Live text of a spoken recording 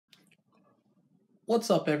What's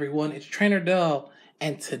up, everyone? It's Trainer Dell,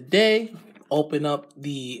 and today open up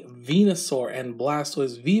the Venasaur and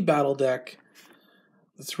Blastoise V Battle deck.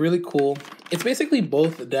 It's really cool. It's basically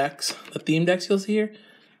both decks, the theme decks you'll see here,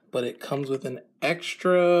 but it comes with an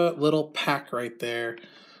extra little pack right there.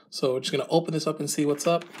 So we're just gonna open this up and see what's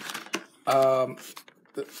up. I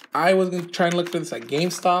was gonna try and look for this at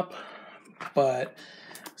GameStop, but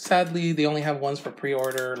sadly they only have ones for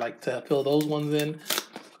pre-order, like to fill those ones in.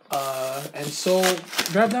 And so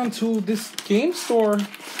drive down to this game store,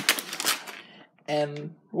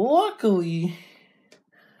 and luckily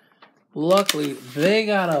they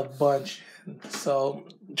got a bunch. So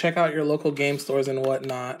check out your local game stores and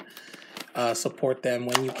whatnot. Support them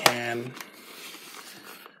when you can.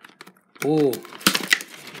 Ooh,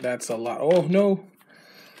 that's a lot. Oh no.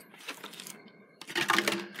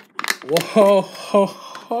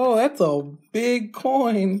 Whoa, that's a big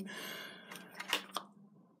coin.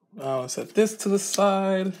 Set this to the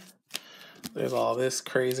side. There's all this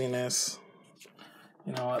craziness.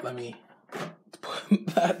 You know what? Let me put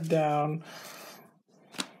that down.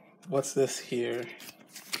 What's this here?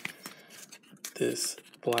 This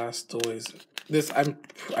Blastoise. This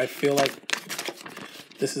I feel like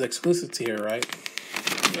this is exclusive to here, right?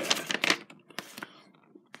 Yeah.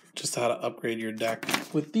 Just how to upgrade your deck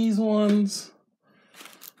with these ones.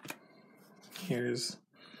 Here's.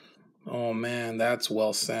 Oh man, that's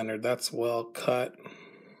well centered. That's well cut.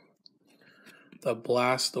 The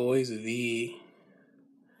Blastoise V.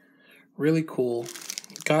 Really cool.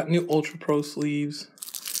 Got new Ultra Pro sleeves.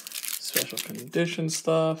 Special condition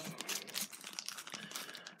stuff.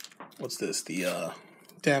 What's this? The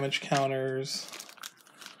damage counters.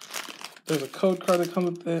 There's a code card that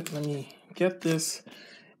comes with it. Let me get this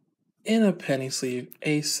in a penny sleeve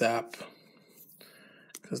ASAP.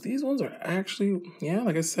 Because these ones are actually, yeah,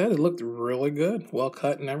 like I said, it looked really good. Well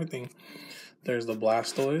cut and everything. There's the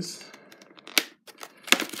Blastoise.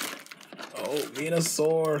 Oh,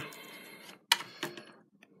 Venasaur.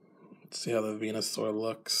 Let's see how the Venasaur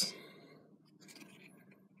looks.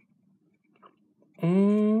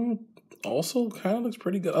 Also, kind of looks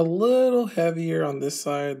pretty good. A little heavier on this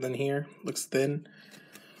side than here. Looks thin.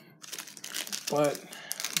 But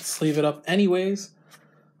let's sleeve it up anyways.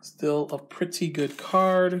 Still a pretty good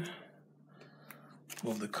card.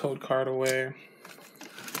 Move the code card away.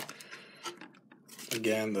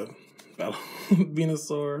 Again, the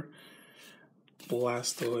Venasaur,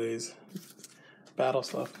 Blastoise, battle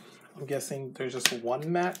stuff. I'm guessing there's just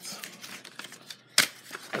one mat.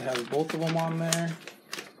 It has both of them on there.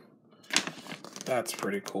 That's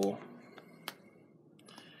pretty cool.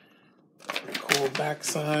 Pretty cool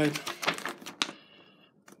backside.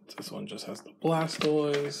 This one just has the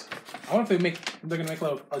Blastoise. I wonder if they're gonna make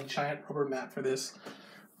a giant rubber mat for this.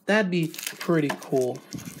 That'd be pretty cool.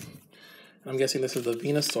 I'm guessing this is the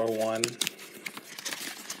Venasaur one,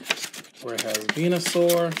 where it has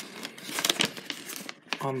Venasaur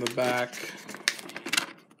on the back,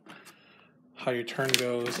 how your turn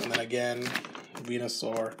goes, and then again,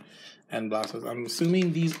 Venasaur and Blastoise. I'm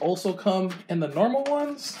assuming these also come in the normal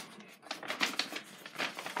ones.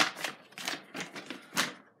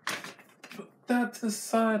 That to the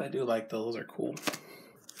side. I do like those, are cool.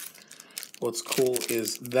 What's cool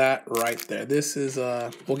is that right there. This is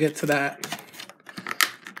we'll get to that.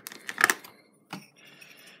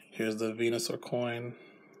 Here's the Venusaur coin.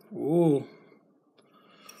 Ooh,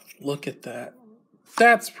 look at that.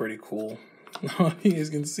 That's pretty cool. You guys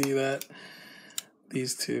can see that.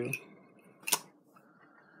 These two.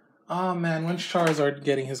 Oh man, when's Charizard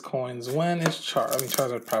getting his coins? When is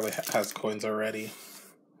Charizard probably has coins already.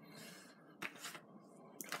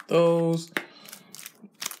 Those,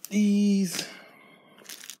 these.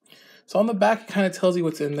 So on the back, it kind of tells you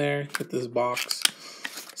what's in there with this box.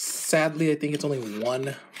 Sadly, I think it's only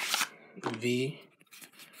one V.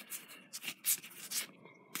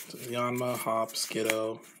 So Yanma, Hop,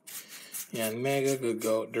 Skiddo, Mega, Good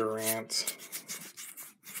Goat, Durant.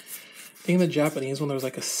 I think in the Japanese one there was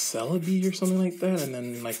like a Celebi or something like that, and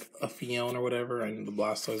then like a Fiona or whatever, and the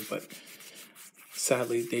Blastoise, but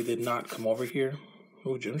sadly they did not come over here.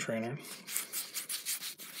 Oh, gym trainer.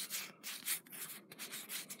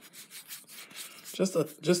 Just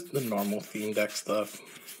the normal theme deck stuff.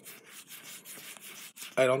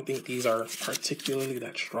 I don't think these are particularly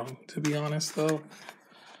that strong, to be honest, though.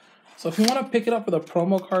 So if you want to pick it up for the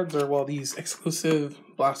promo cards, or well, these exclusive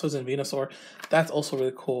Blastoise and Venusaur, that's also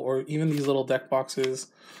really cool. Or even these little deck boxes,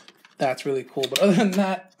 that's really cool. But other than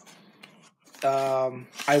that,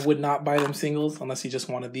 I would not buy them singles unless you just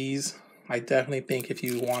wanted these. I definitely think if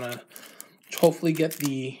you want to hopefully get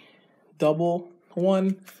the double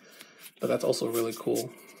one, but that's also really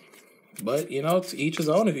cool. But you know, to each his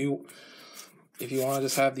own. If you want to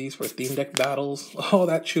just have these for theme deck battles. Oh,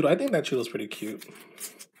 that Choodle. I think that Choodle's pretty cute.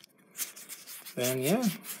 Then yeah,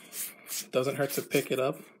 doesn't hurt to pick it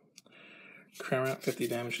up. Cram out 50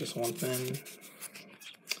 damage, just one thing.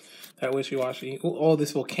 That Wishy-Washy. Oh,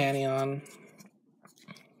 this Volcanion.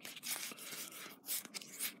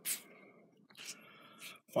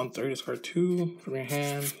 $130, discard 2 from your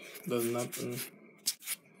hand. Does nothing.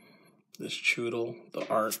 This Choodle, the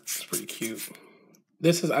art is pretty cute.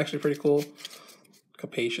 This is actually pretty cool.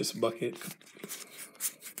 Capacious Bucket.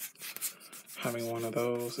 Having one of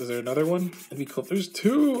those. Is there another one? It'd be cool. There's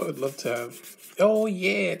 2. I'd love to have. Oh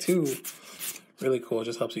yeah, 2. Really cool. It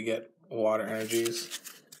just helps you get water energies.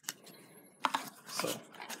 So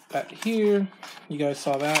that here, you guys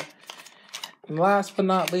saw that. And last but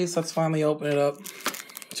not least, let's finally open it up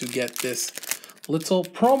to get this little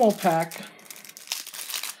promo pack.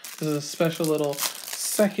 This is a special little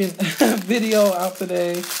second video out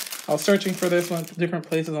today. I was searching for this one different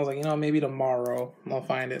places. And I was like, you know, maybe tomorrow I'll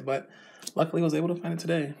find it. But luckily I was able to find it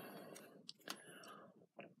today.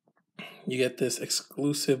 You get this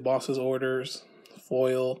exclusive Boss's Orders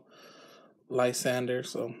foil Lysander.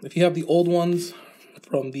 So if you have the old ones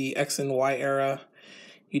from the X and Y era,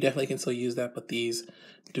 you definitely can still use that. But these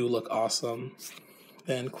do look awesome.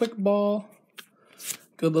 Then Quick Ball.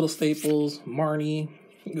 Good little staples. Marnie.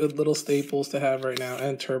 Good little staples to have right now.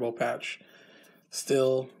 And Turbo Patch.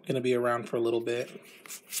 Still going to be around for a little bit.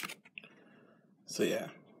 So yeah.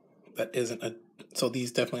 That isn't a... So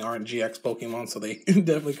these definitely aren't GX Pokemon. So they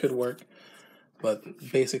definitely could work. But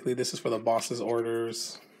basically this is for the Boss's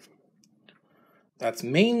Orders. That's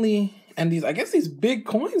mainly... And these... I guess these big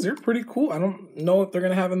coins are pretty cool. I don't know if they're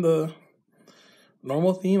going to have in the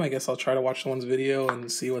normal theme. I guess I'll try to watch someone's video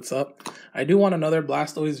and see what's up. I do want another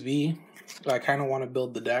Blastoise V. I kind of want to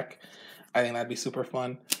build the deck. I think that'd be super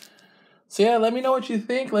fun. So yeah, let me know what you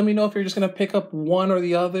think. Let me know if you're just going to pick up one or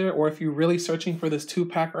the other, or if you're really searching for this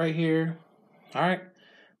 2-pack right here. All right.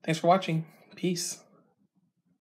 Thanks for watching. Peace.